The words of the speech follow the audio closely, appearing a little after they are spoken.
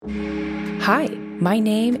Hi, my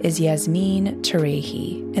name is Yasmin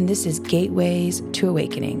Tarehi, and this is Gateways to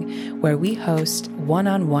Awakening, where we host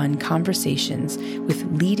one-on-one conversations with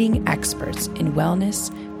leading experts in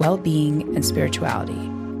wellness, well-being, and spirituality.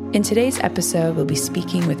 In today's episode, we'll be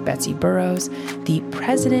speaking with Betsy Burrows, the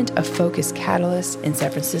president of Focus Catalyst in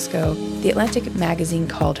San Francisco. The Atlantic magazine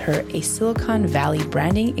called her a Silicon Valley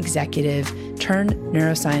branding executive turned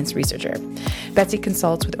neuroscience researcher. Betsy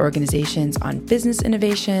consults with organizations on business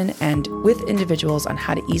innovation and with individuals on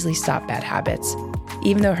how to easily stop bad habits.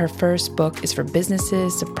 Even though her first book is for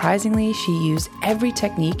businesses, surprisingly, she used every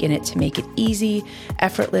technique in it to make it easy,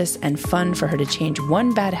 effortless, and fun for her to change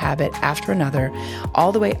one bad habit after another,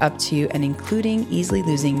 all the way up to and including easily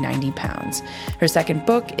losing 90 pounds. Her second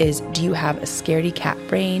book is Do You Have a Scaredy Cat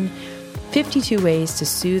Brain? 52 Ways to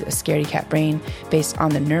Soothe a Scaredy Cat Brain, based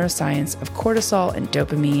on the neuroscience of cortisol and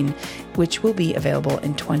dopamine, which will be available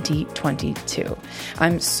in 2022.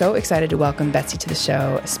 I'm so excited to welcome Betsy to the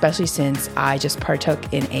show, especially since I just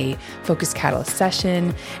partook in a Focus Catalyst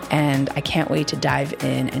session, and I can't wait to dive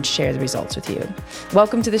in and share the results with you.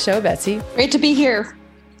 Welcome to the show, Betsy. Great to be here.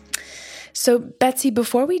 So, Betsy,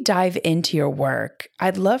 before we dive into your work,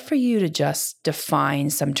 I'd love for you to just define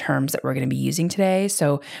some terms that we're going to be using today.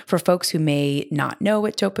 So, for folks who may not know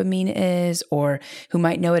what dopamine is, or who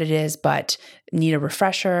might know what it is but need a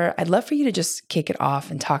refresher, I'd love for you to just kick it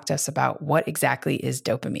off and talk to us about what exactly is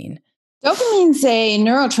dopamine. Dopamine's a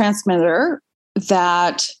neurotransmitter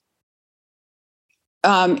that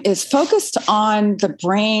is focused on the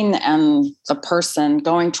brain and the person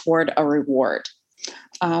going toward a reward.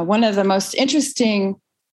 One of the most interesting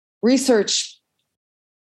research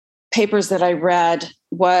papers that I read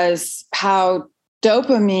was how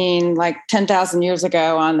dopamine, like 10,000 years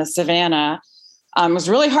ago on the savannah, was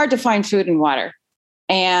really hard to find food and water.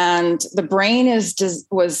 And the brain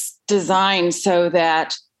was designed so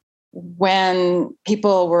that when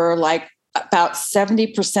people were like about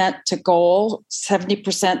 70% to goal,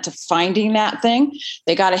 70% to finding that thing,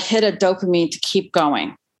 they got a hit of dopamine to keep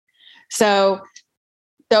going. So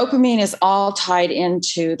dopamine is all tied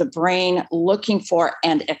into the brain looking for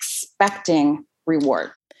and expecting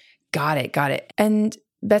reward. Got it. And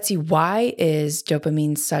Betsy, why is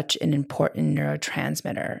dopamine such an important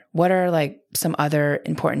neurotransmitter? What are like some other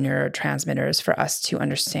important neurotransmitters for us to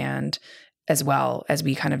understand as well as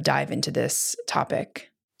we kind of dive into this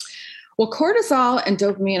topic? Well, cortisol and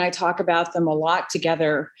dopamine, I talk about them a lot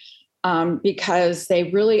together because they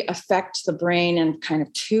really affect the brain in kind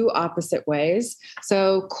of two opposite ways.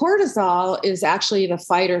 So cortisol is actually the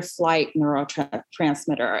fight or flight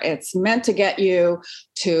neurotransmitter. It's meant to get you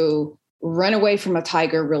to run away from a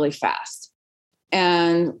tiger really fast.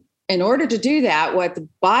 And in order to do that, what the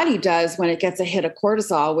body does when it gets a hit of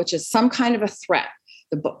cortisol, which is some kind of a threat,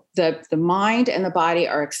 the mind and the body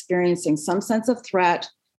are experiencing some sense of threat.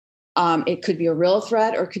 It could be a real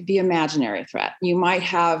threat or it could be an imaginary threat. You might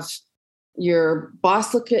have your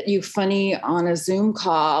boss look at you funny on a Zoom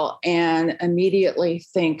call and immediately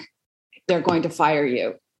think they're going to fire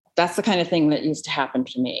you. That's the kind of thing that used to happen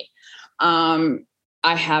to me.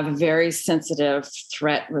 I have a very sensitive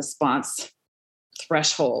threat response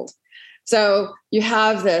threshold. So you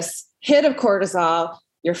have this hit of cortisol,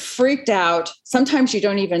 you're freaked out. Sometimes you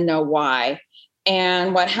don't even know why.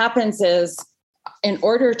 And what happens is, in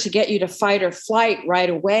order to get you to fight or flight right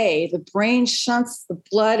away, the brain shunts the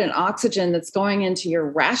blood and oxygen that's going into your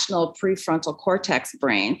rational prefrontal cortex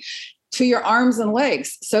brain to your arms and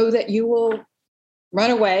legs so that you will run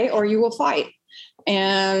away or you will fight.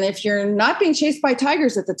 And if you're not being chased by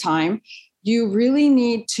tigers at the time, you really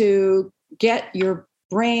need to get your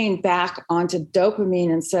brain back onto dopamine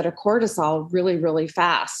instead of cortisol really, really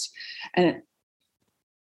fast. And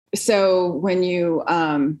so when your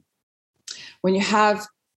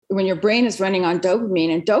brain is running on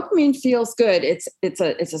dopamine, and dopamine feels good, it's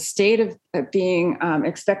a state of being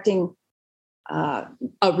expecting a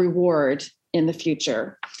reward in the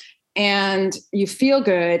future, and you feel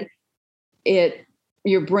good.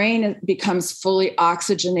 Your brain becomes fully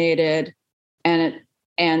oxygenated and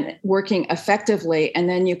working effectively, and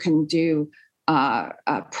then you can do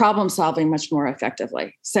problem solving much more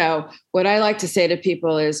effectively. So what I like to say to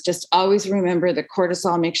people is just always remember that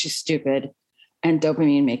cortisol makes you stupid and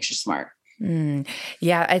dopamine makes you smart.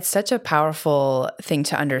 Yeah, it's such a powerful thing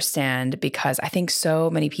to understand because I think so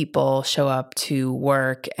many people show up to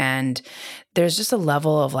work and there's just a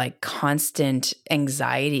level of like constant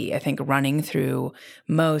anxiety, I think, running through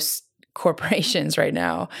most corporations right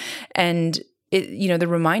now. And the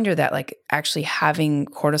reminder that like actually having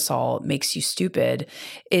cortisol makes you stupid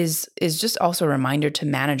is just also a reminder to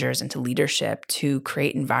managers and to leadership to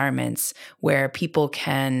create environments where people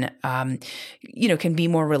can, can be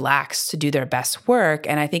more relaxed to do their best work.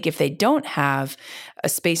 And I think if they don't have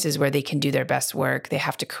spaces where they can do their best work, they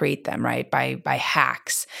have to create them, right? By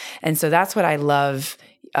hacks. And so that's what I love.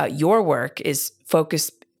 Your work is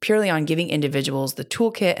focused purely on giving individuals the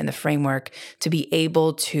toolkit and the framework to be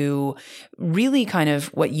able to really kind of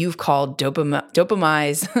what you've called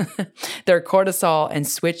dopamize their cortisol and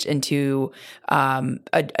switch into a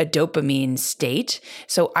dopamine state.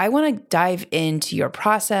 So I want to dive into your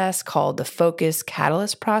process called the Focus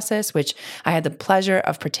Catalyst process, which I had the pleasure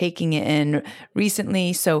of partaking in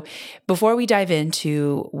recently. So before we dive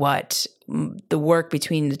into what the work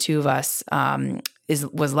between the two of us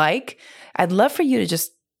was like, I'd love for you to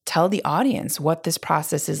just tell the audience what this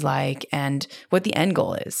process is like and what the end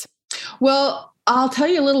goal is. Well, I'll tell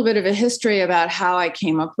you a little bit of a history about how I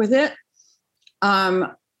came up with it.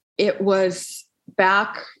 It was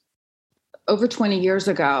back over 20 years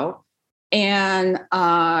ago, and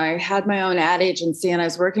I had my own ad agency, and I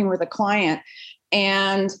was working with a client.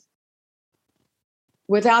 And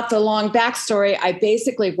without the long backstory, I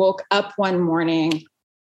basically woke up one morning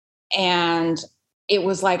and it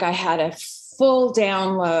was like I had a full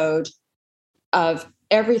download of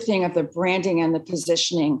everything of the branding and the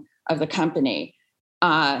positioning of the company.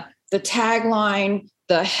 The tagline,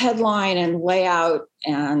 the headline and layout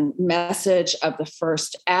and message of the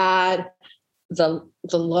first ad, the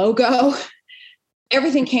logo,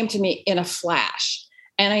 everything came to me in a flash.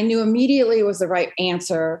 And I knew immediately it was the right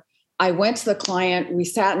answer. I went to the client. We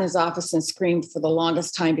sat in his office and screamed for the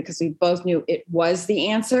longest time because we both knew it was the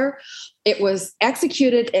answer. It was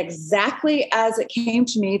executed exactly as it came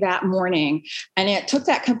to me that morning. And it took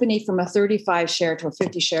that company from a 35 share to a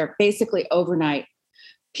 50 share basically overnight.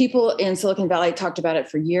 People in Silicon Valley talked about it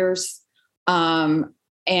for years. And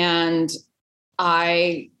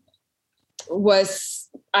I was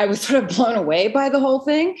sort of blown away by the whole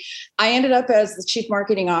thing. I ended up as the chief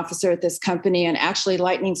marketing officer at this company, and actually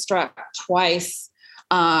lightning struck twice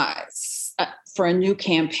for a new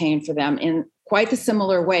campaign for them in quite a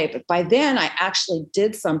similar way. But by then I actually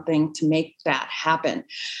did something to make that happen.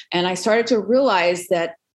 And I started to realize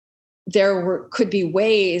that could be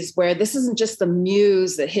ways where this isn't just the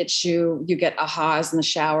muse that hits you, you get ahas in the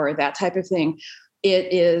shower, that type of thing.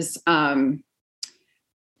 It is,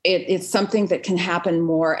 it's something that can happen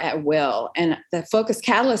more at will. And the Focus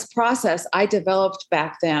Catalyst process I developed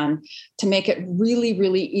back then to make it really,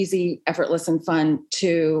 really easy, effortless, and fun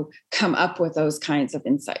to come up with those kinds of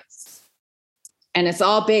insights. And it's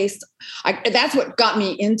all that's what got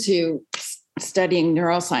me into studying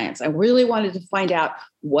neuroscience. I really wanted to find out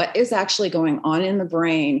what is actually going on in the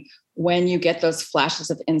brain when you get those flashes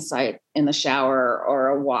of insight in the shower or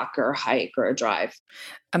a walk or a hike or a drive.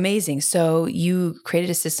 Amazing. So you created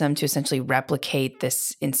a system to essentially replicate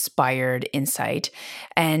this inspired insight.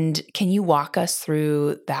 And can you walk us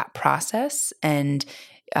through that process? And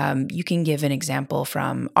you can give an example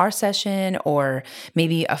from our session, or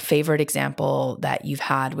maybe a favorite example that you've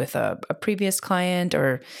had with a previous client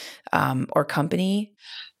or company.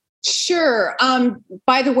 Sure.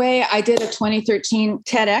 By the way, I did a 2013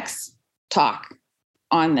 TEDx talk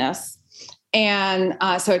on this. And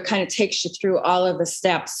so it kind of takes you through all of the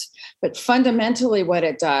steps. But fundamentally what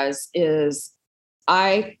it does is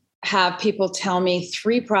I have people tell me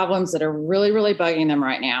 3 problems that are really, really bugging them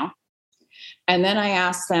right now. And then I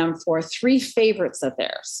ask them for 3 favorites of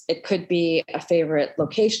theirs. It could be a favorite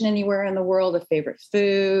location anywhere in the world, a favorite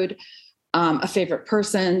food, a favorite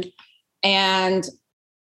person. And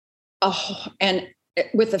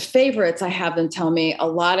with the favorites, I have them tell me a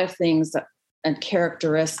lot of things and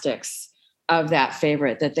characteristics of that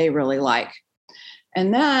favorite that they really like.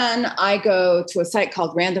 And then I go to a site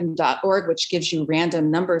called random.org, which gives you random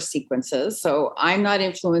number sequences. So I'm not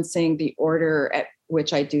influencing the order at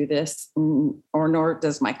which I do this, or nor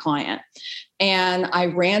does my client. And I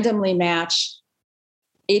randomly match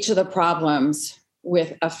each of the problems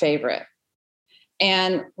with a favorite.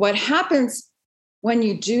 And what happens when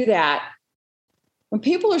you do that, when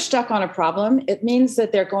people are stuck on a problem, it means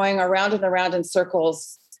that they're going around and around in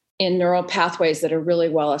circles in neural pathways that are really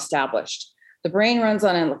well established. The brain runs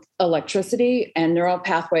on electricity, and neural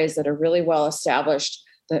pathways that are really well established,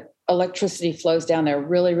 the electricity flows down there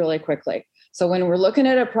really, really quickly. So when we're looking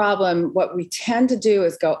at a problem, what we tend to do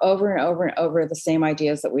is go over and over and over the same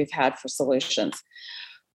ideas that we've had for solutions.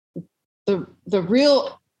 The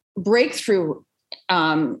real breakthrough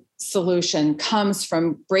solution comes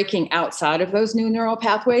from breaking outside of those new neural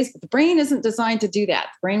pathways, but the brain isn't designed to do that.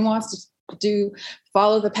 The brain wants to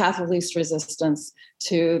follow the path of least resistance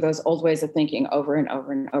to those old ways of thinking over and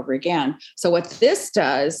over and over again. So what this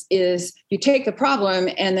does is you take the problem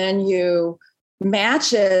and then you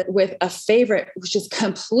match it with a favorite, which is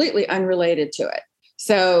completely unrelated to it.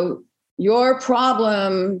 So your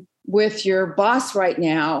problem with your boss right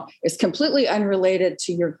now is completely unrelated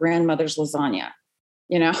to your grandmother's lasagna,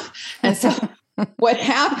 And so what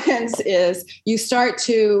happens is you start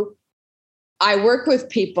to, I work with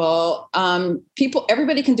people,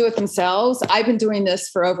 everybody can do it themselves. I've been doing this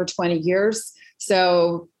for over 20 years.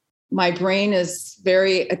 So my brain is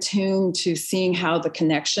very attuned to seeing how the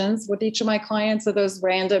connections with each of my clients of those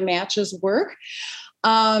random matches work.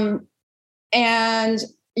 And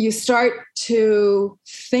you start to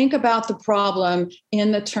think about the problem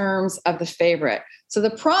in the terms of the favorite. So the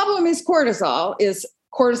problem is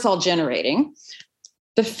cortisol generating.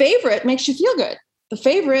 The favorite makes you feel good. The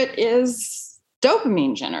favorite is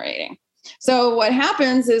dopamine generating. So what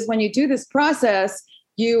happens is when you do this process,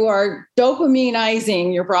 you are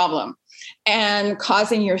dopaminizing your problem and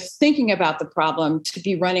causing your thinking about the problem to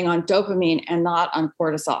be running on dopamine and not on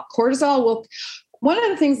cortisol. One of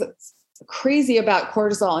the things that's crazy about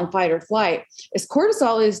cortisol and fight or flight is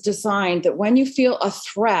cortisol is designed that when you feel a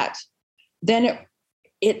threat, then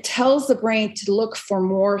it tells the brain to look for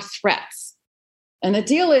more threats. And the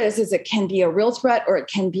deal is it can be a real threat or it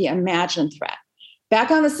can be an imagined threat.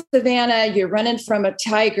 Back on the savannah, you're running from a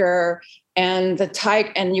tiger and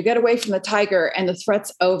you get away from the tiger and the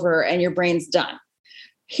threat's over and your brain's done.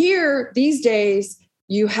 Here, these days,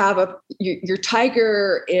 you have your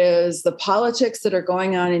tiger is the politics that are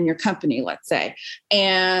going on in your company, let's say.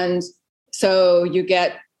 And so you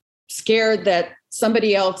get scared that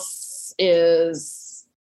somebody else is,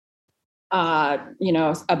 a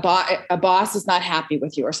boss is not happy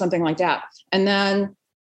with you or something like that. And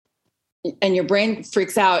your brain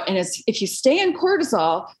freaks out. And if you stay in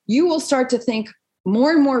cortisol, you will start to think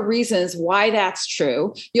more and more reasons why that's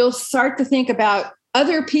true. You'll start to think about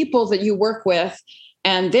other people that you work with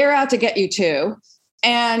and they're out to get you too.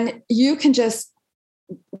 And you can just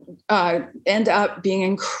end up being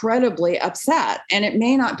incredibly upset. And it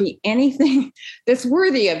may not be anything that's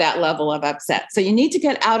worthy of that level of upset. So you need to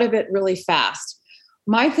get out of it really fast.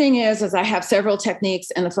 My thing is I have several techniques,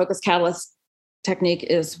 and the focus catalyst technique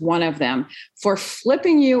is one of them for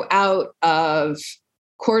flipping you out of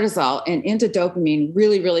cortisol and into dopamine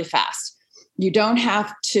really, really fast.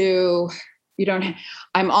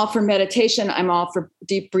 I'm all for meditation. I'm all for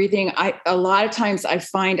deep breathing. A lot of times I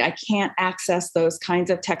find I can't access those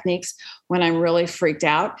kinds of techniques when I'm really freaked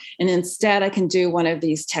out. And instead I can do one of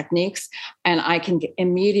these techniques and I can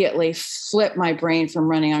immediately flip my brain from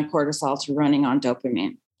running on cortisol to running on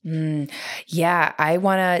dopamine. Yeah, I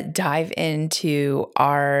want to dive into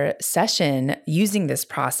our session using this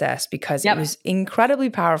process because it was incredibly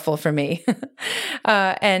powerful for me.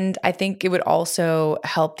 And I think it would also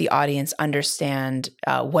help the audience understand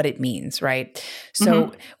what it means, right?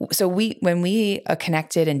 So, when we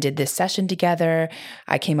connected and did this session together,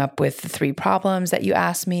 I came up with the 3 problems that you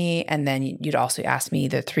asked me, and then you'd also ask me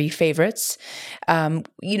the 3 favorites. And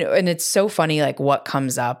it's so funny, like what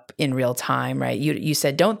comes up in real time, right? You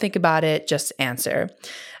said, don't think about it, just answer.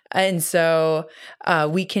 And so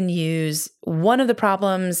we can use one of the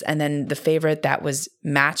problems and then the favorite that was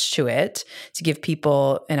matched to it to give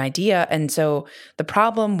people an idea. And so the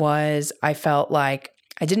problem was I felt like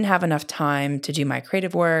I didn't have enough time to do my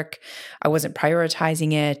creative work. I wasn't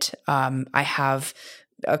prioritizing it. I have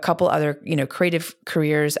a couple other, creative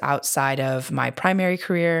careers outside of my primary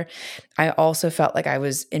career. I also felt like I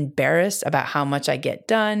was embarrassed about how much I get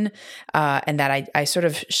done, and that I sort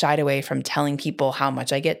of shied away from telling people how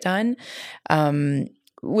much I get done,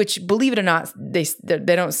 which, believe it or not, they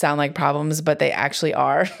don't sound like problems, but they actually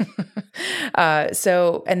are. And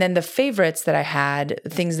then the favorites that I had,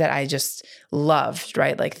 things that I just loved,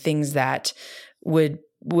 right? Like things that would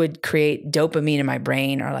create dopamine in my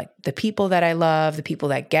brain are like the people that I love, the people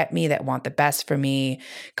that get me, that want the best for me,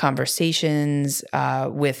 conversations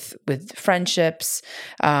with friendships,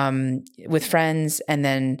 with friends, and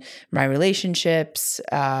then my relationships,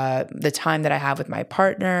 the time that I have with my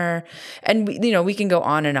partner. And, we can go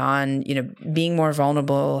on and on, being more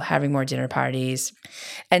vulnerable, having more dinner parties.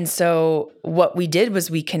 And so what we did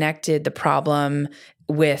was we connected the problem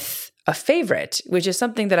with a favorite, which is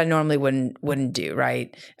something that I normally wouldn't do,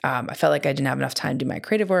 right? I felt like I didn't have enough time to do my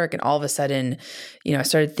creative work. And all of a sudden, I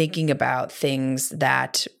started thinking about things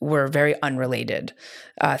that were very unrelated,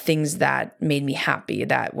 things that made me happy,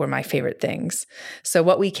 that were my favorite things. So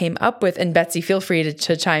what we came up with, and Betsy, feel free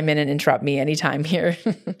to chime in and interrupt me anytime here.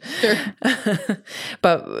 Sure.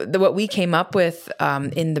 But what we came up with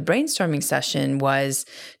in the brainstorming session was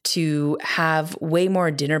to have way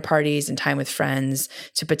more dinner parties and time with friends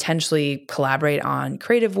to potentially collaborate on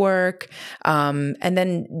creative work, and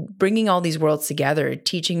then bringing all these worlds together,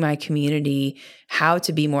 teaching my community how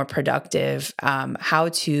to be more productive, how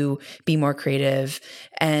to be more creative,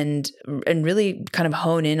 and really kind of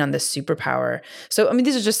hone in on this superpower. So, I mean,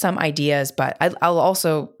 these are just some ideas, but I'll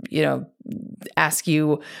also, ask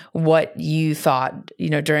you what you thought,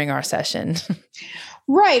 during our session.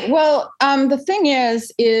 Right. Well, the thing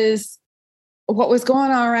is what was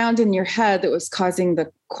going on around in your head that was causing the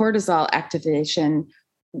cortisol activation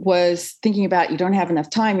was thinking about you don't have enough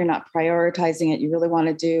time, you're not prioritizing it, you really want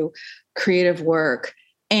to do creative work.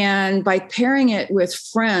 And by pairing it with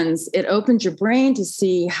friends, it opened your brain to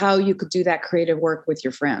see how you could do that creative work with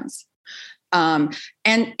your friends. And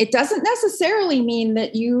it doesn't necessarily mean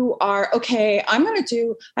that you are, okay, I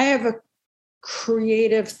have a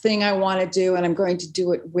creative thing I want to do, and I'm going to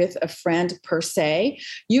do it with a friend per se.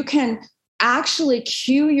 You can actually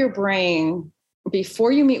cue your brain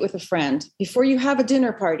before you meet with a friend, before you have a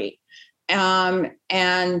dinner party,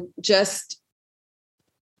 and just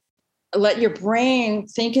let your brain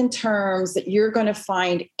think in terms that you're going to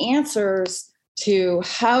find answers to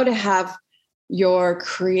how to have your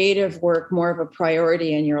creative work more of a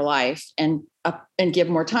priority in your life and give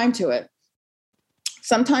more time to it.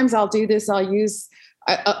 Sometimes I'll do this. I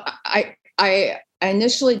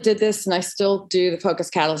initially did this, and I still do the focus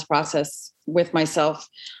catalyst process with myself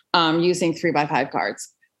using 3x5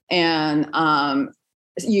 cards. And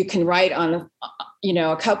you can write on,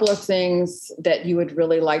 a couple of things that you would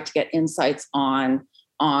really like to get insights on,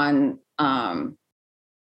 one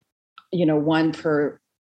per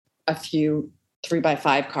a few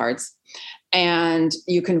 3x5 cards. And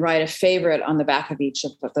you can write a favorite on the back of each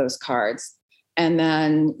of those cards. And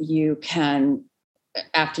then you can,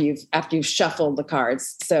 after you've shuffled the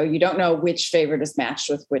cards, so you don't know which favorite is matched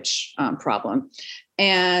with which problem,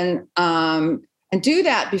 and do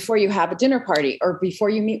that before you have a dinner party or before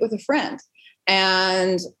you meet with a friend,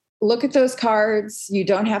 and look at those cards. You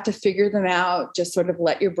don't have to figure them out; just sort of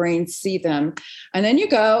let your brain see them, and then you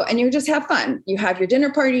go and you just have fun. You have your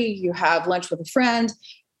dinner party, you have lunch with a friend,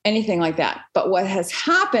 anything like that. But what has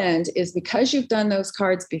happened is because you've done those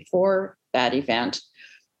cards before that event,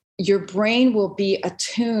 your brain will be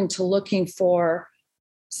attuned to looking for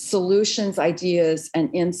solutions, ideas, and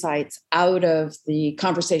insights out of the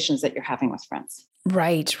conversations that you're having with friends.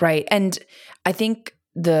 Right. And I think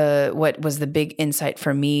what was the big insight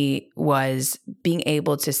for me was being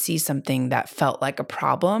able to see something that felt like a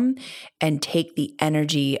problem and take the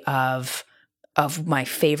energy of my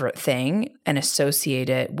favorite thing and associate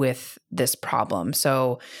it with this problem.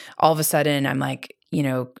 So all of a sudden I'm like,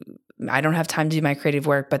 I don't have time to do my creative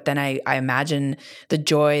work, but then I imagine the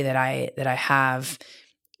joy that I have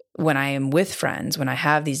when I am with friends, when I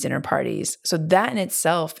have these dinner parties. So that in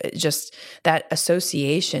itself, that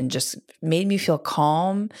association just made me feel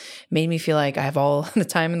calm, made me feel like I have all the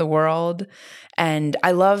time in the world. And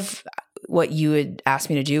I love what you had asked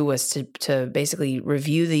me to do was to basically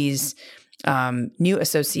review these new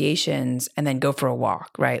associations and then go for a walk,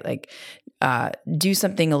 right? Like do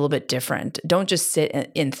something a little bit different. Don't just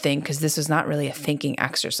sit and think, because this was not really a thinking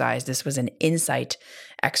exercise. This was an insight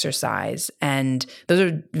exercise. And those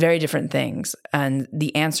are very different things. And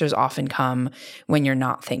the answers often come when you're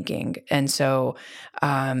not thinking. And so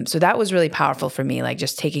that was really powerful for me, like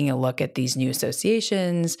just taking a look at these new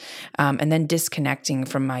associations, and then disconnecting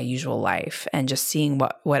from my usual life and just seeing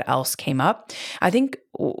what else came up. I think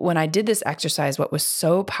when I did this exercise, what was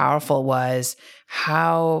so powerful was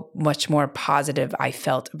how much more positive I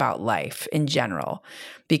felt about life in general.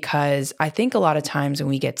 Because I think a lot of times when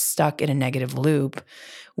we get stuck in a negative loop,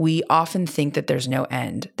 we often think that there's no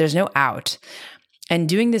end, there's no out. And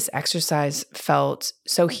doing this exercise felt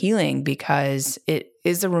so healing because it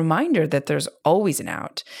is a reminder that there's always an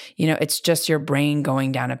out. It's just your brain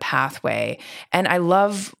going down a pathway. And I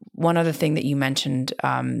love one other thing that you mentioned,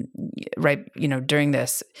 during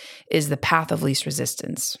this is the path of least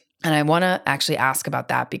resistance. And I want to actually ask about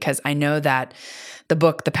that because I know that the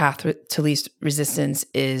book, The Path to Least Resistance,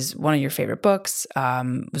 is one of your favorite books.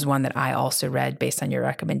 Was one that I also read based on your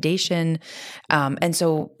recommendation. And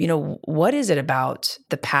so, what is it about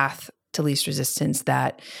the path to least resistance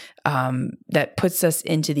that that puts us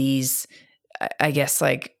into these, I guess,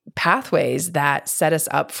 like pathways that set us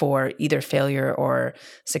up for either failure or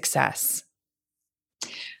success?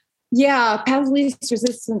 Yeah, Path of Least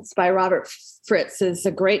Resistance by Robert Fritz is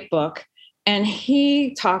a great book. And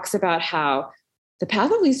he talks about how the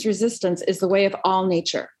path of least resistance is the way of all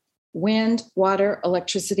nature. Wind, water,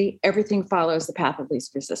 electricity, everything follows the path of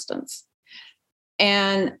least resistance.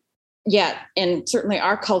 And yet, in certainly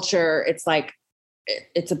our culture, it's like,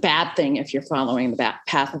 it's a bad thing if you're following the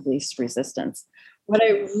path of least resistance. What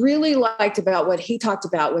I really liked about what he talked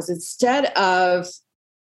about was, instead of,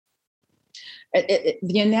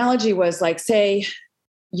 the analogy was like, say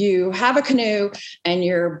you have a canoe and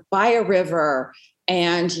you're by a river,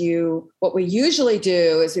 and what we usually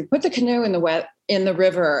do is we put the canoe in the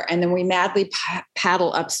river, and then we madly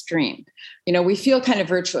paddle upstream. We feel kind of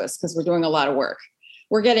virtuous because we're doing a lot of work.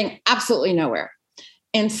 We're getting absolutely nowhere.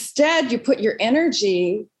 Instead, you put your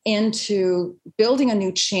energy into building a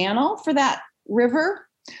new channel for that river,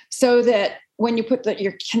 so that when you put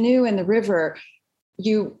your canoe in the river,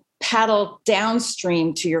 you paddle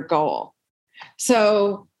downstream to your goal.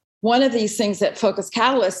 So one of these things that Focus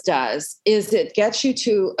Catalyst does is it gets you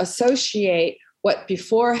to associate what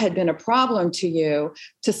before had been a problem to you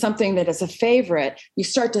to something that is a favorite. You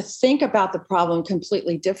start to think about the problem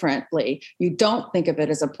completely differently. You don't think of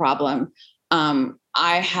it as a problem.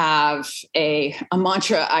 I have a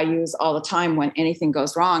mantra I use all the time when anything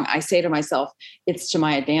goes wrong. I say to myself, it's to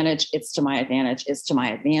my advantage, it's to my advantage, it's to my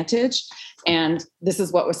advantage. And this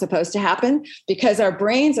is what was supposed to happen, because our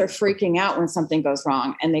brains are freaking out when something goes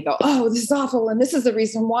wrong, and they go, oh, this is awful. And this is the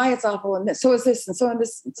reason why it's awful. And so is this, and so and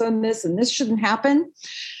this, and so and this, and this shouldn't happen.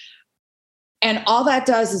 And all that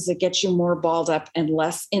does is it gets you more balled up and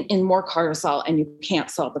less in more cortisol, and you can't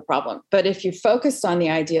solve the problem. But if you focused on the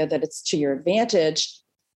idea that it's to your advantage,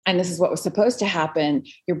 and this is what was supposed to happen,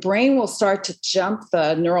 your brain will start to jump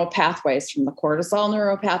the neural pathways from the cortisol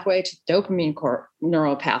neural pathway to dopamine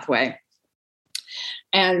neural pathway.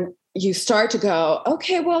 And you start to go,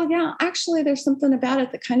 okay, well, yeah, actually there's something about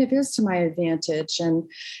it that kind of is to my advantage. And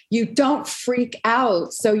you don't freak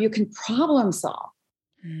out, so you can problem solve.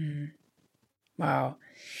 Wow.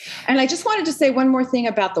 And I just wanted to say one more thing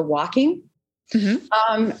about the walking.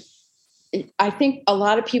 Mm-hmm. I think a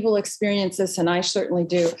lot of people experience this, and I certainly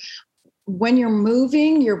do. When you're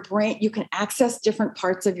moving your brain, you can access different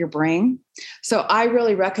parts of your brain. So I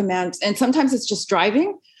really recommend, and sometimes it's just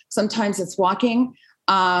driving, sometimes it's walking.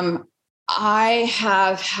 I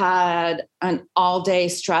have had an all-day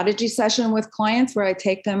strategy session with clients where I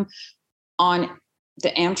take them on the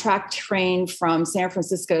Amtrak train from San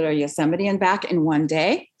Francisco to Yosemite and back in one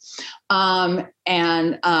day, and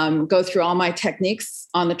go through all my techniques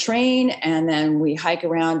on the train. And then we hike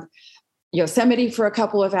around Yosemite for a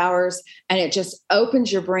couple of hours, and it just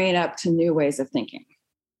opens your brain up to new ways of thinking.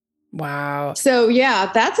 Wow. So yeah,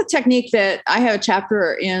 that's a technique that I have a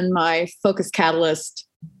chapter in my Focus Catalyst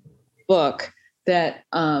book that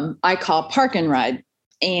I call Park and Ride.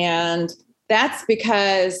 And that's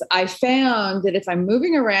because I found that if I'm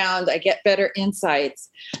moving around, I get better insights.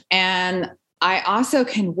 And I also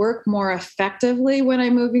can work more effectively when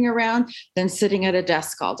I'm moving around than sitting at a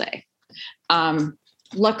desk all day.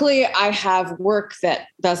 Luckily, I have work that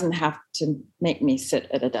doesn't have to make me sit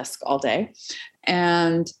at a desk all day.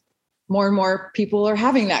 And more people are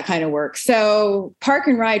having that kind of work. So Park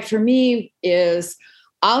and Ride for me is,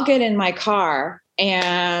 I'll get in my car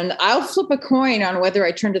and I'll flip a coin on whether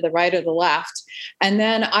I turn to the right or the left. And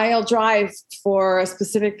then I'll drive for a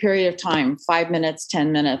specific period of time, 5 minutes,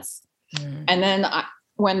 10 minutes. And then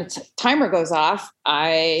when the timer goes off,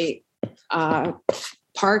 I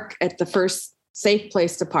park at the first safe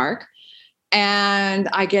place to park. And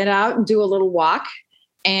I get out and do a little walk.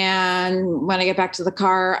 And when I get back to the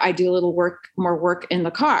car, I do a little more work in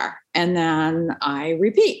the car. And then I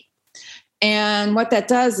repeat. And what that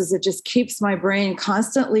does is it just keeps my brain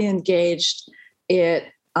constantly engaged. It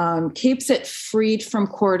keeps it freed from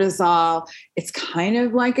cortisol. It's kind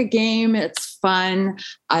of like a game. It's fun.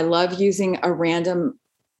 I love using a random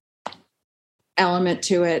element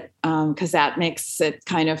to it because that makes it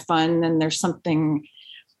kind of fun. And there's something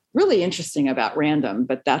really interesting about random,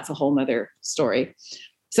 but that's a whole nother story.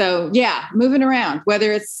 So yeah, moving around,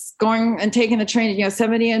 whether it's going and taking the train to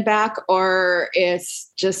Yosemite and back, or it's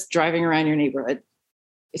just driving around your neighborhood.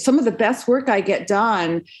 Some of the best work I get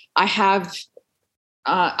done, when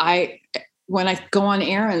I go on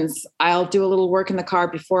errands, I'll do a little work in the car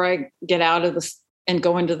before I get out of and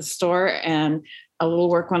go into the store, and a little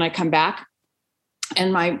work when I come back.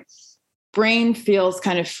 And my brain feels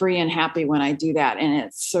kind of free and happy when I do that, and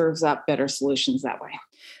it serves up better solutions that way.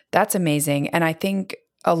 That's amazing. And I think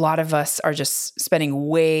a lot of us are just spending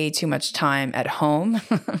way too much time at home,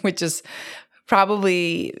 which is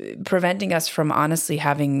probably preventing us from honestly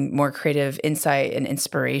having more creative insight and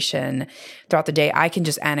inspiration throughout the day. I can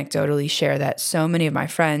just anecdotally share that so many of my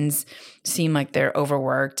friends seem like they're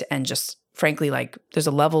overworked and just frankly, like there's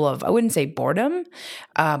a level of, I wouldn't say boredom,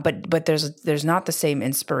 but there's not the same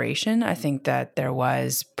inspiration I think that there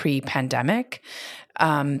was pre-pandemic.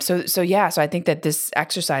 So I think that this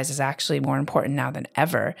exercise is actually more important now than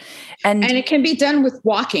ever. And it can be done with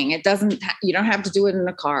walking. You don't have to do it in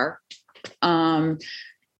a car. You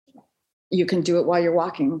can do it while you're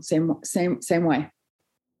walking. Same way.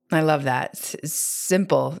 I love that. It's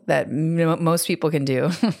simple that most people can do.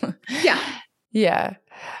 Yeah. Yeah.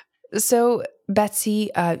 So Betsy,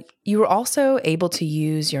 you were also able to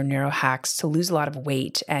use your neurohacks to lose a lot of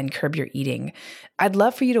weight and curb your eating. I'd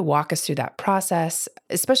love for you to walk us through that process,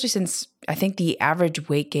 especially since I think the average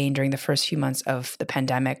weight gain during the first few months of the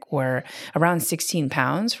pandemic were around 16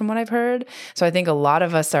 pounds from what I've heard. So I think a lot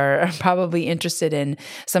of us are probably interested in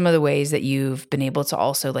some of the ways that you've been able to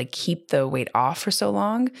also like keep the weight off for so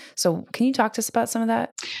long. So can you talk to us about some of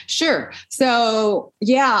that? Sure. So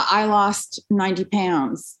yeah, I lost 90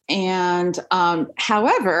 pounds. And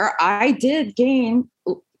however, I did gain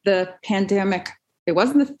the pandemic. It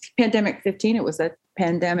wasn't the pandemic 15, it was a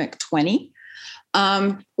pandemic 20,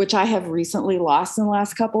 which I have recently lost in the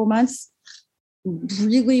last couple of months,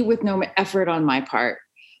 really with no effort on my part.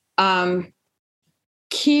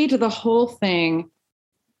 Key to the whole thing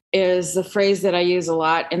is the phrase that I use a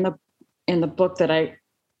lot in the book that I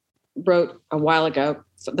wrote a while ago,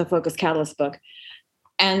 the Focus Catalyst book.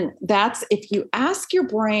 And that's, if you ask your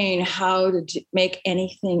brain how to make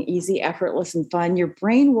anything easy, effortless, and fun, your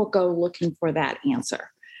brain will go looking for that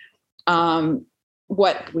answer.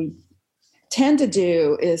 What we tend to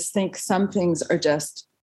do is think some things are just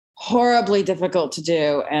horribly difficult to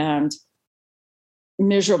do and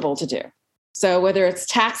miserable to do. So whether it's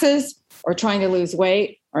taxes or trying to lose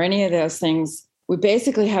weight or any of those things, we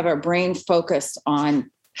basically have our brain focused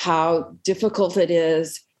on how difficult it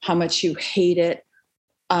is, how much you hate it,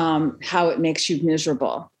 how it makes you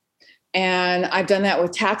miserable. And I've done that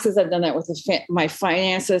with taxes. I've done that with my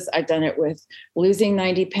finances. I've done it with losing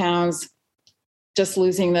 90 pounds, just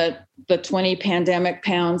losing the 20 pandemic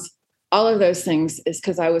pounds. All of those things is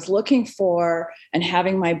because I was looking for and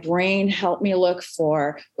having my brain help me look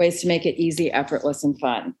for ways to make it easy, effortless, and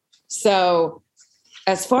fun. So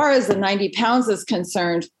as far as the 90 pounds is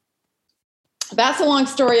concerned, that's a long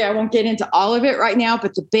story. I won't get into all of it right now,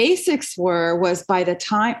 but the basics was by the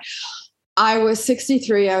time I was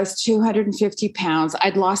 63, I was 250 pounds.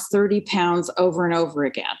 I'd lost 30 pounds over and over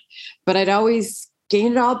again, but I'd always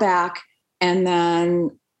gained it all back. And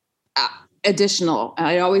then additional,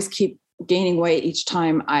 I'd always keep gaining weight each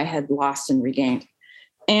time I had lost and regained.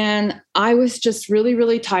 And I was just really,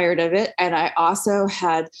 really tired of it. And I also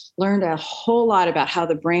had learned a whole lot about how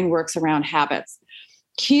the brain works around habits.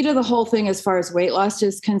 Key to the whole thing as far as weight loss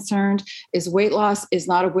is concerned is weight loss is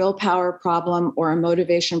not a willpower problem or a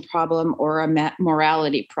motivation problem or a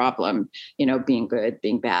morality problem, being good,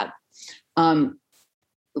 being bad.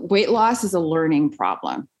 Weight loss is a learning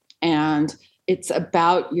problem, and it's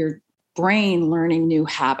about your brain learning new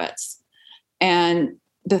habits. And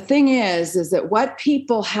the thing is that what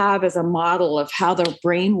people have as a model of how their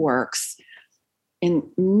brain works in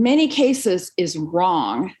many cases is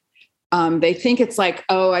wrong. They think it's like,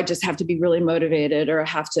 oh, I just have to be really motivated or I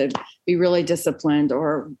have to be really disciplined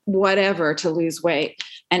or whatever to lose weight.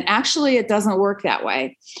 And actually it doesn't work that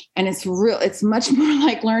way. And it's much more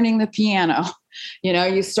like learning the piano.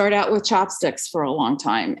 You start out with chopsticks for a long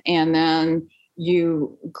time and then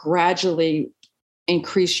you gradually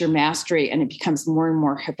increase your mastery and it becomes more and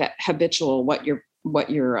more habitual what you're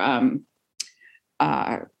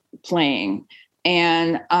playing.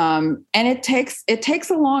 And it takes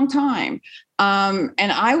a long time.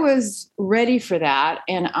 And I was ready for that.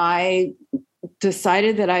 And I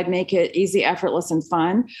decided that I'd make it easy, effortless, and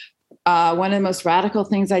fun. One of the most radical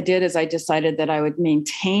things I did is I decided that I would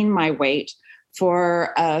maintain my weight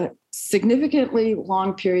for a significantly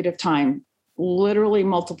long period of time, literally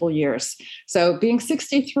multiple years. So being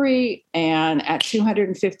 63 and at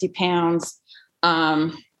 250 pounds,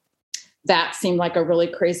 that seemed like a really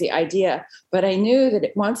crazy idea. But I knew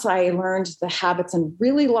that once I learned the habits and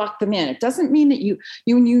really locked them in, it doesn't mean that you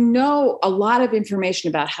know a lot of information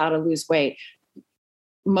about how to lose weight.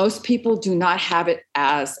 Most people do not have it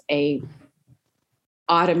as a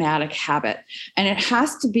automatic habit. And it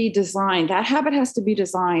has to be designed, that habit has to be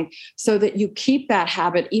designed so that you keep that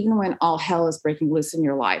habit even when all hell is breaking loose in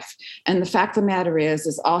your life. And the fact of the matter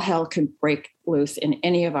is all hell can break loose in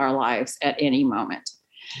any of our lives at any moment.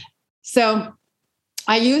 So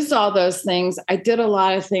I used all those things. I did a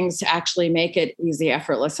lot of things to actually make it easy,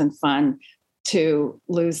 effortless, and fun to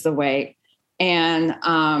lose the weight. And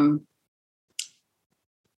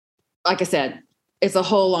like I said, it's a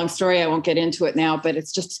whole long story. I won't get into it now, but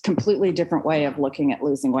it's just a completely different way of looking at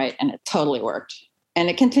losing weight. And it totally worked. And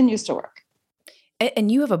it continues to work.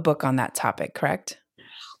 And you have a book on that topic, correct?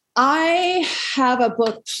 I have a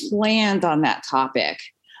book planned on that topic.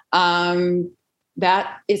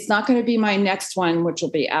 That it's not going to be my next one, which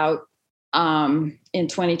will be out in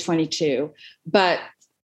 2022, but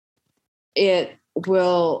it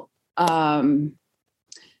will.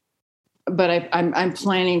 But I'm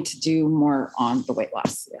planning to do more on the weight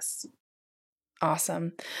loss. Yes.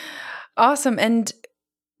 Awesome. And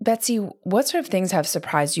Betsy, what sort of things have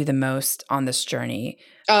surprised you the most on this journey?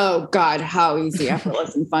 Oh God, how easy,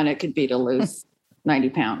 effortless, and fun it could be to lose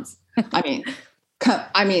 90 pounds. It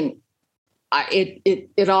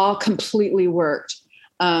all completely worked.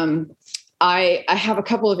 I have a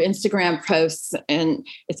couple of Instagram posts, and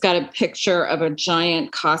it's got a picture of a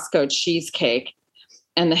giant Costco cheesecake.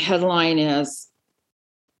 And the headline is,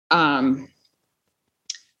 I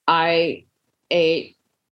ate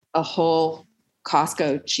a whole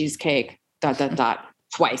Costco cheesecake, ...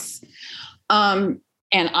 twice. And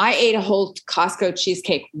I ate a whole Costco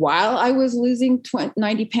cheesecake while I was losing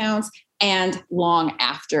 90 pounds and long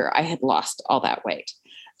after I had lost all that weight.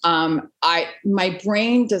 My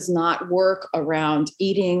brain does not work around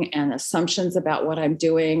eating and assumptions about what I'm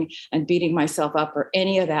doing and beating myself up or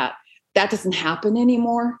any of that. That doesn't happen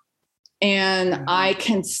anymore. And I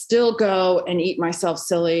can still go and eat myself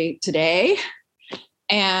silly today.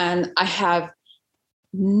 And I have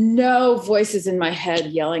no voices in my head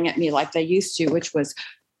yelling at me like they used to, which was,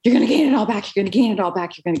 you're going to gain it all back. You're going to gain it all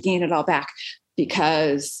back. You're going to gain it all back.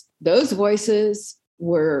 Because those voices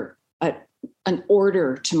were an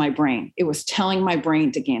order to my brain. It was telling my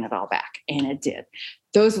brain to gain it all back. And it did.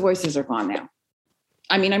 Those voices are gone now.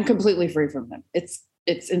 I mean, I'm completely free from them. It's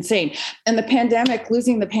insane. And the pandemic,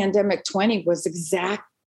 losing the pandemic 20 was exact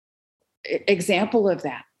example of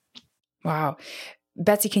that. Wow.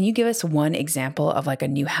 Betsy, can you give us one example of like a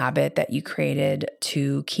new habit that you created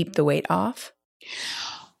to keep the weight off?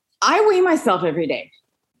 I weigh myself every day.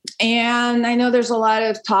 And I know there's a lot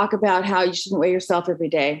of talk about how you shouldn't weigh yourself every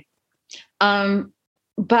day.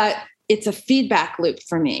 But it's a feedback loop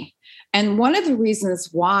for me. And one of the reasons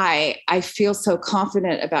why I feel so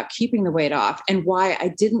confident about keeping the weight off and why I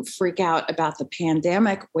didn't freak out about the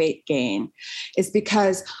pandemic weight gain is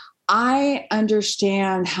because I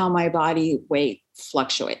understand how my body weight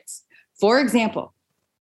fluctuates. For example,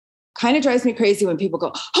 kind of drives me crazy when people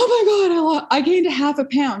go, oh my God, I gained a half a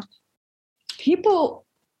pound. People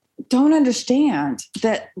don't understand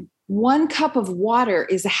that 1 cup of water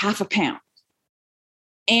is a half a pound.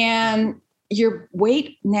 And your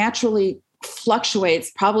weight naturally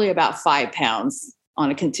fluctuates probably about 5 pounds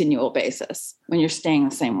on a continual basis when you're staying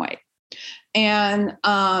the same weight. And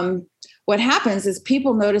what happens is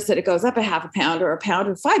people notice that it goes up a half a pound or a pound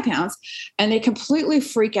or 5 pounds, and they completely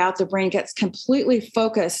freak out. The brain gets completely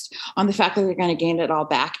focused on the fact that they're going to gain it all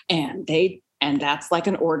back. And that's like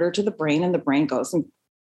an order to the brain, and the brain goes and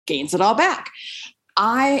gains it all back.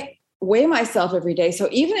 I weigh myself every day. So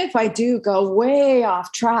even if I do go way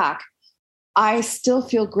off track, I still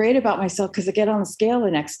feel great about myself because I get on the scale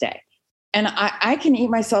the next day. And I can eat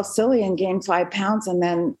myself silly and gain 5 pounds. And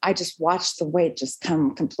then I just watch the weight just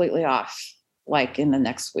come completely off, like in the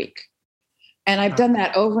next week. And I've done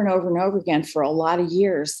that over and over and over again for a lot of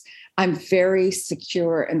years. I'm very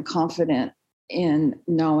secure and confident in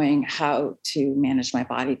knowing how to manage my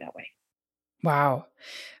body that way. Wow.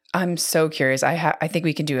 I'm so curious. I think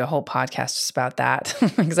we can do a whole podcast just about that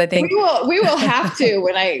because I think we will have to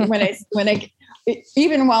when I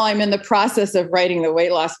even while I'm in the process of writing the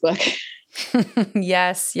weight loss book.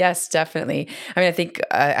 Yes, definitely. I mean, I think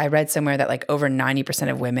I read somewhere that like over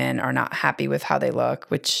 90% of women are not happy with how they look,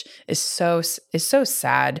 which is so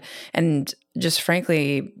sad. And just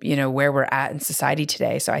frankly, where we're at in society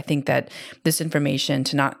today. So I think that this information,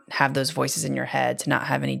 to not have those voices in your head, to not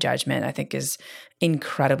have any judgment, I think is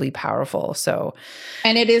incredibly powerful. So,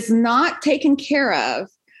 and it is not taken care of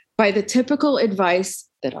by the typical advice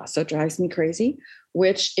that also drives me crazy,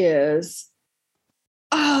 which is,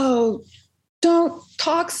 oh, don't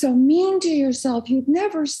talk so mean to yourself. You'd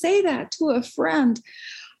never say that to a friend.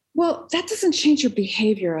 Well, that doesn't change your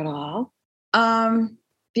behavior at all.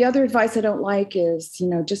 the other advice I don't like is,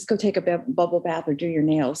 just go take a bubble bath or do your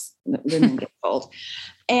nails. Women get cold.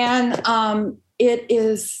 And it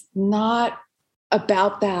is not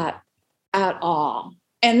about that at all.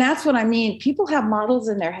 And that's what I mean. People have models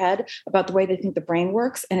in their head about the way they think the brain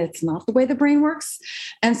works, and it's not the way the brain works.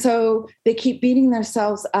 And so they keep beating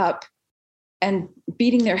themselves up and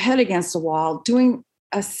beating their head against a wall, doing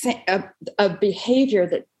a behavior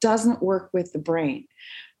that doesn't work with the brain.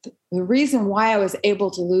 The reason why I was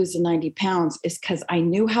able to lose the 90 pounds is because I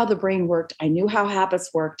knew how the brain worked. I knew how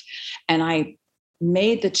habits worked, and I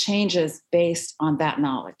made the changes based on that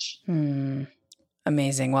knowledge.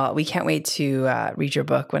 Amazing. Well, we can't wait to read your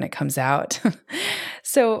book when it comes out.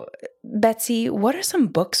 So, Betsy, what are some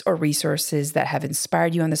books or resources that have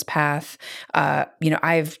inspired you on this path?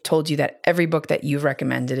 I've told you that every book that you've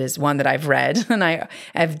recommended is one that I've read, and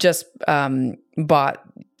I've just bought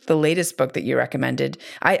the latest book that you recommended.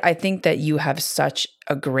 I think that you have such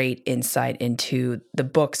a great insight into the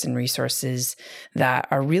books and resources that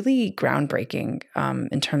are really groundbreaking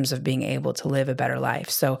in terms of being able to live a better life.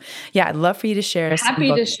 So yeah, I'd love for you to share.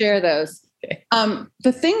 Happy to share those.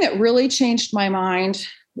 The thing that really changed my mind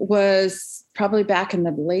was probably back in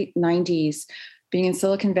the late 90s, being in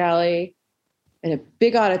Silicon Valley at a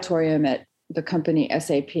big auditorium at the company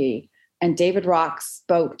SAP. And David Rock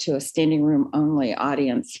spoke to a standing room only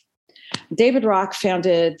audience. David Rock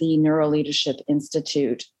founded the Neuro Leadership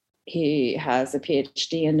Institute. He has a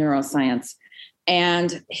PhD in neuroscience,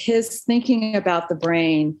 and his thinking about the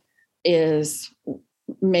brain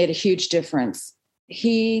made a huge difference.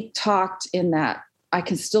 He talked in that, I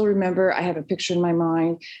can still remember, I have a picture in my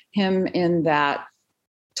mind, him in that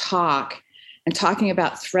talk and talking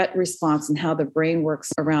about threat response and how the brain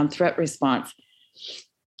works around threat response.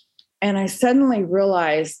 And I suddenly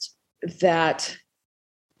realized that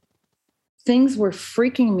things were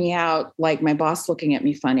freaking me out, like my boss looking at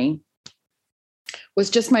me funny, was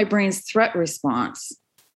just my brain's threat response.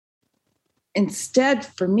 Instead,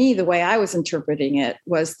 for me, the way I was interpreting it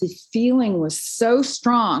was the feeling was so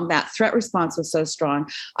strong, that threat response was so strong,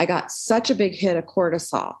 I got such a big hit of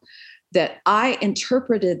cortisol that I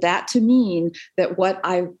interpreted that to mean that what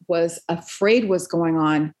I was afraid was going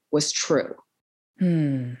on was true.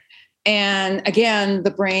 And again,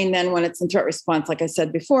 the brain then, when it's in threat response, like I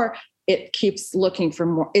said before, it keeps looking for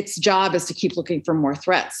more. Its job is to keep looking for more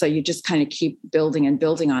threats. So you just kind of keep building and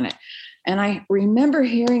building on it. And I remember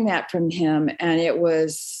hearing that from him, and it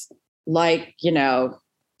was like, the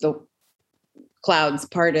clouds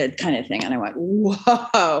parted kind of thing. And I went,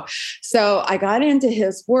 whoa. So I got into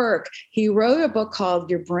his work. He wrote a book called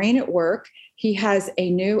Your Brain at Work. He has a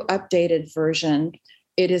new updated version.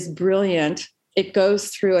 It is brilliant. It goes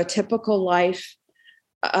through a typical life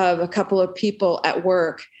of a couple of people at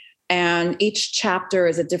work. And each chapter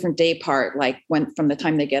is a different day part, like from the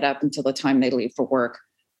time they get up until the time they leave for work.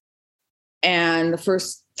 And the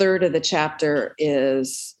first third of the chapter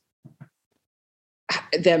is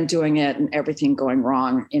them doing it and everything going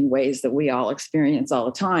wrong in ways that we all experience all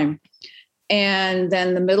the time. And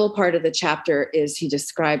then the middle part of the chapter is he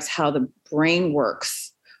describes how the brain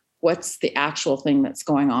works. What's the actual thing that's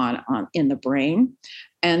going on in the brain?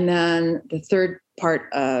 And then the third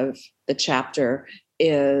part of the chapter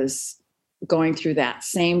is going through that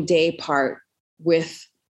same day part with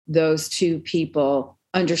those two people,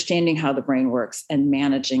 understanding how the brain works and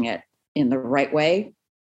managing it in the right way,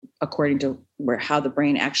 according to how the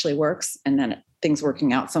brain actually works, and then things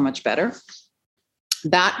working out so much better.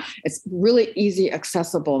 That it's really easy,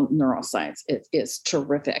 accessible neuroscience. It is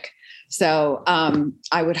terrific. So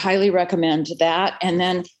I would highly recommend that. And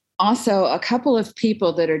then also a couple of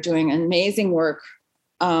people that are doing amazing work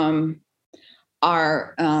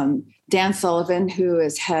are Dan Sullivan, who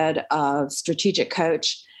is head of Strategic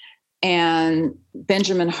Coach, and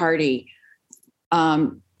Benjamin Hardy.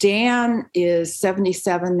 Dan is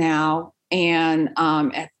 77 now, and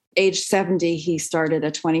at age 70, he started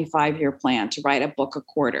a 25-year plan to write a book a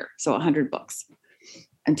quarter, so 100 books,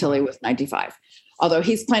 until he was 95. Although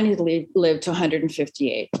he's planning to live to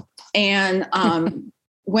 158. And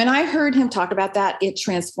when I heard him talk about that, it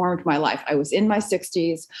transformed my life. I was in my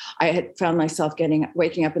 60s. I had found myself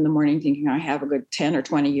waking up in the morning thinking I have a good 10 or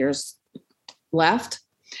 20 years left.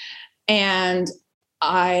 And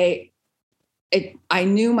I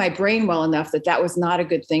knew my brain well enough that was not a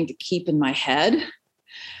good thing to keep in my head.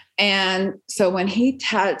 And so when he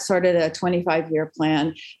started a 25-year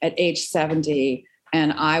plan at age 70,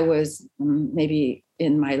 and I was maybe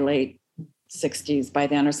in my late 60s by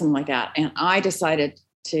then or something like that, and I decided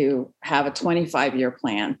to have a 25-year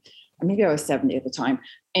plan. Maybe I was 70 at the time,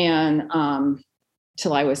 and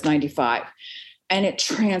till I was 95. And it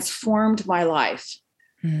transformed my life.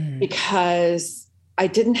 because I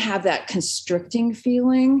didn't have that constricting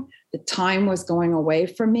feeling. The time was going away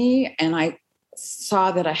from me, and I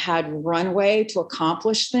saw that I had runway to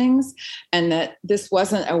accomplish things, and that this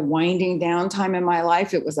wasn't a winding down time in my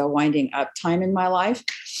life. It was a winding up time in my life.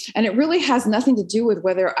 And it really has nothing to do with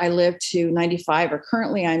whether I live to 95 or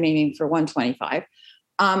currently I'm aiming for 125.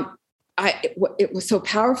 It was so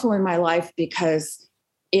powerful in my life because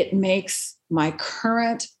it makes my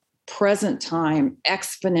current present time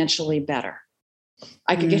exponentially better.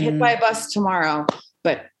 I could get hit by a bus tomorrow,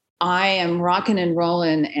 but I am rocking and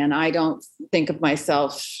rolling, and I don't think of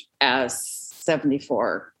myself as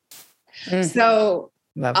 74. So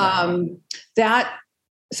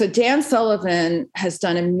so Dan Sullivan has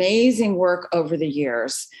done amazing work over the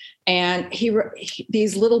years, and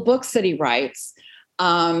these little books that he writes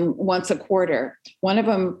once a quarter. One of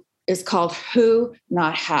them is called Who,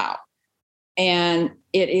 Not How. And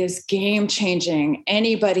it is game changing.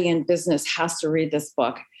 Anybody in business has to read this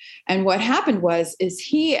book. And what happened is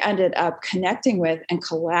he ended up connecting with and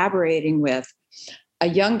collaborating with a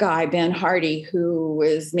young guy, Ben Hardy, who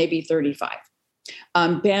is maybe 35.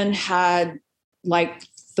 Ben had like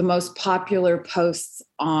the most popular posts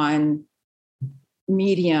on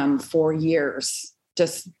Medium for years,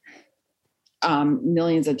 just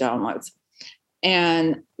millions of downloads.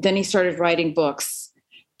 And then he started writing books.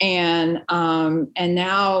 And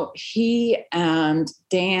now he and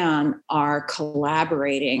Dan are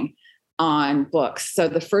collaborating on books. So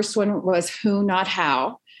the first one was Who, Not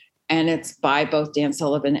How, and it's by both Dan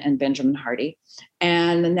Sullivan and Benjamin Hardy.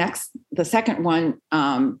 And the second one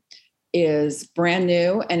is brand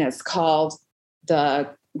new, and it's called The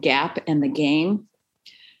Gap and the Game.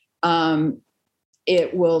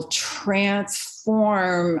 It will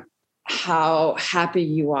transform how happy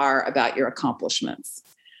you are about your accomplishments.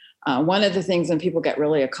 One of the things when people get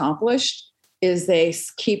really accomplished is they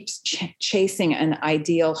keep chasing an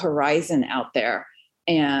ideal horizon out there,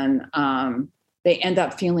 and they end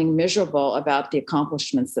up feeling miserable about the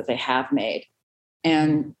accomplishments that they have made.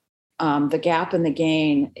 And The Gap and the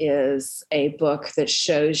Gain is a book that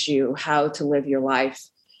shows you how to live your life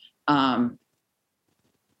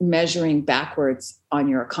measuring backwards on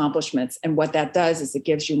your accomplishments. And what that does is it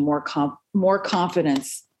gives you more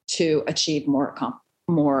confidence to achieve more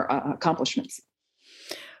accomplishments.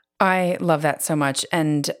 I love that so much.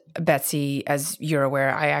 And Betsy, as you're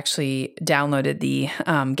aware, I actually downloaded the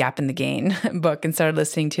Gap and the Gain book and started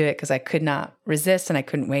listening to it because I could not resist and I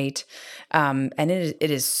couldn't wait. And it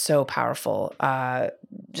is so powerful.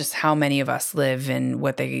 Just how many of us live in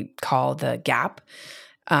what they call the gap,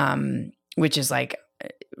 which is like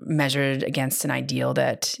measured against an ideal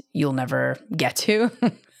that you'll never get to.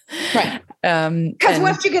 Right. Because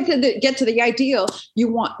once you get to the ideal,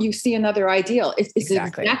 you see another ideal. It's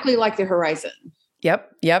exactly like the horizon.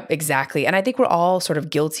 Yep, exactly. And I think we're all sort of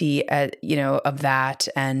guilty of that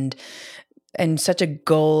and such a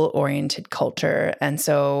goal-oriented culture. And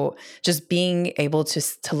so just being able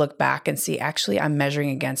to look back and see, actually, I'm measuring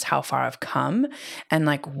against how far I've come, and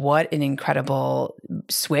like what an incredible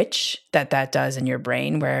switch that does in your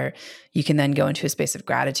brain, where you can then go into a space of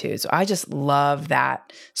gratitude. So I just love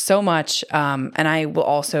that so much. And I will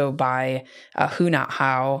also buy Who, Not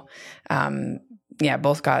How.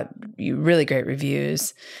 Both got really great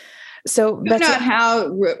reviews. So Who, Not How,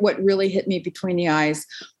 what really hit me between the eyes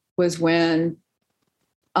was when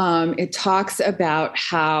it talks about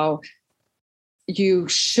how you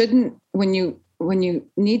shouldn't, when you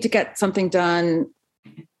need to get something done,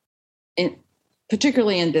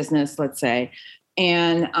 particularly in business, let's say,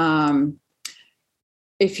 and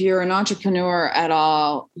if you're an entrepreneur at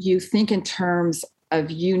all, you think in terms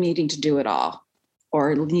of you needing to do it all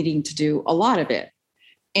or needing to do a lot of it.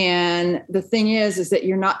 And the thing is that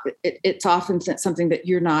you're not, it's often something that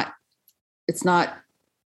it's not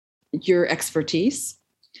your expertise.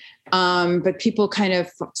 But people kind of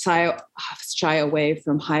shy away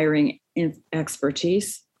from hiring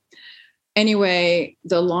expertise. Anyway,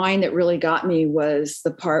 the line that really got me was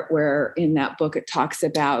the part where in that book it talks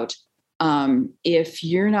about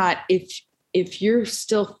if you're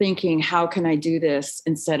still thinking, how can I do this,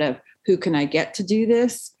 instead of who can I get to do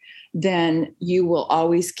this, then you will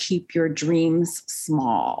always keep your dreams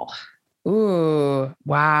small. Ooh,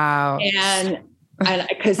 wow. And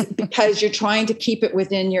because you're trying to keep it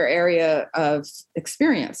within your area of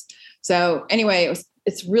experience. So anyway,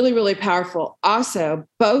 it's really, really powerful. Also,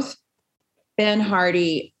 both Ben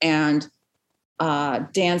Hardy and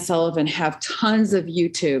Dan Sullivan have tons of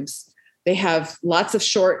YouTubes. They have lots of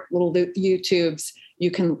short little YouTubes.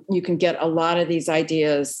 You can get a lot of these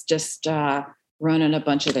ideas just running a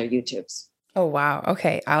bunch of their YouTubes. Oh, wow.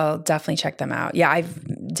 Okay. I'll definitely check them out. Yeah,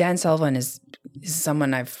 Dan Sullivan is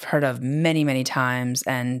someone I've heard of many, many times,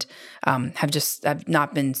 and have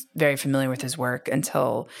not been very familiar with his work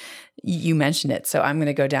until you mentioned it. So I'm going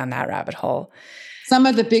to go down that rabbit hole. Some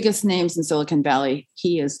of the biggest names in Silicon Valley,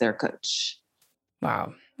 he is their coach.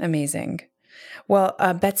 Wow. Amazing. Well,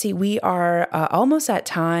 Betsy, we are almost at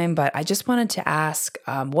time, but I just wanted to ask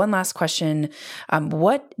one last question.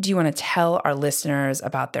 What do you want to tell our listeners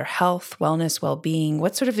about their health, wellness, well-being?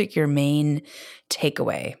 What's sort of like your main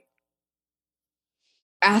takeaway?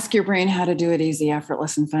 Ask your brain how to do it easy,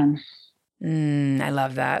 effortless, and fun. I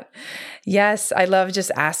love that. Yes, I love just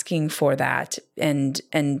asking for that and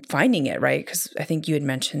finding it, right? Because I think you had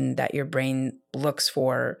mentioned that your brain looks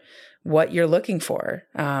for what you're looking for.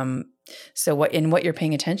 So what you're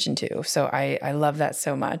paying attention to. So I love that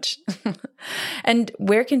so much. And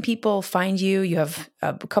where can people find you? You have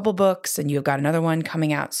a couple books and you've got another one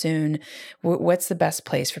coming out soon. What's the best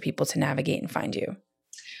place for people to navigate and find you?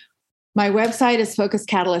 My website is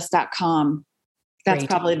focuscatalyst.com. That's Great.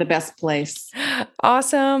 probably the best place.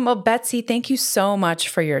 Awesome. Well, Betsy, thank you so much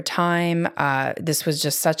for your time. This was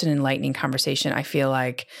just such an enlightening conversation. I feel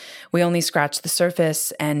like we only scratched the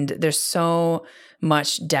surface, and there's so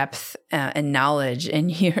much depth and knowledge in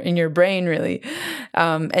your brain, really.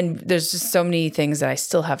 And there's just so many things that I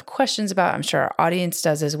still have questions about. I'm sure our audience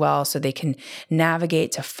does as well. So they can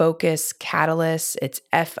navigate to Focus Catalyst. It's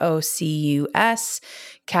FOCUS,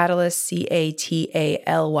 Catalyst,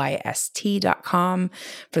 CATALYST.com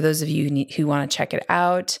for those of you who want to check it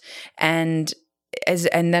out. And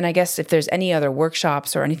then I guess if there's any other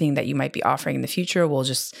workshops or anything that you might be offering in the future, we'll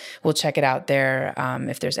check it out there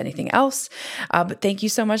if there's anything else. But thank you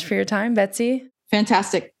so much for your time, Betsy.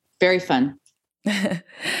 Fantastic. Very fun.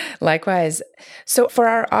 Likewise. So for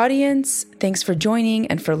our audience, thanks for joining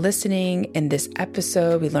and for listening. In this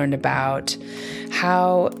episode, we learned about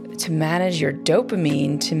how to manage your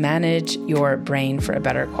dopamine, to manage your brain for a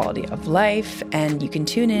better quality of life. And you can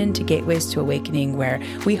tune in to Gateways to Awakening, where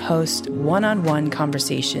we host one-on-one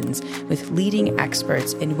conversations with leading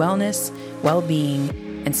experts in wellness, well-being,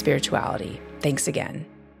 and spirituality. Thanks again.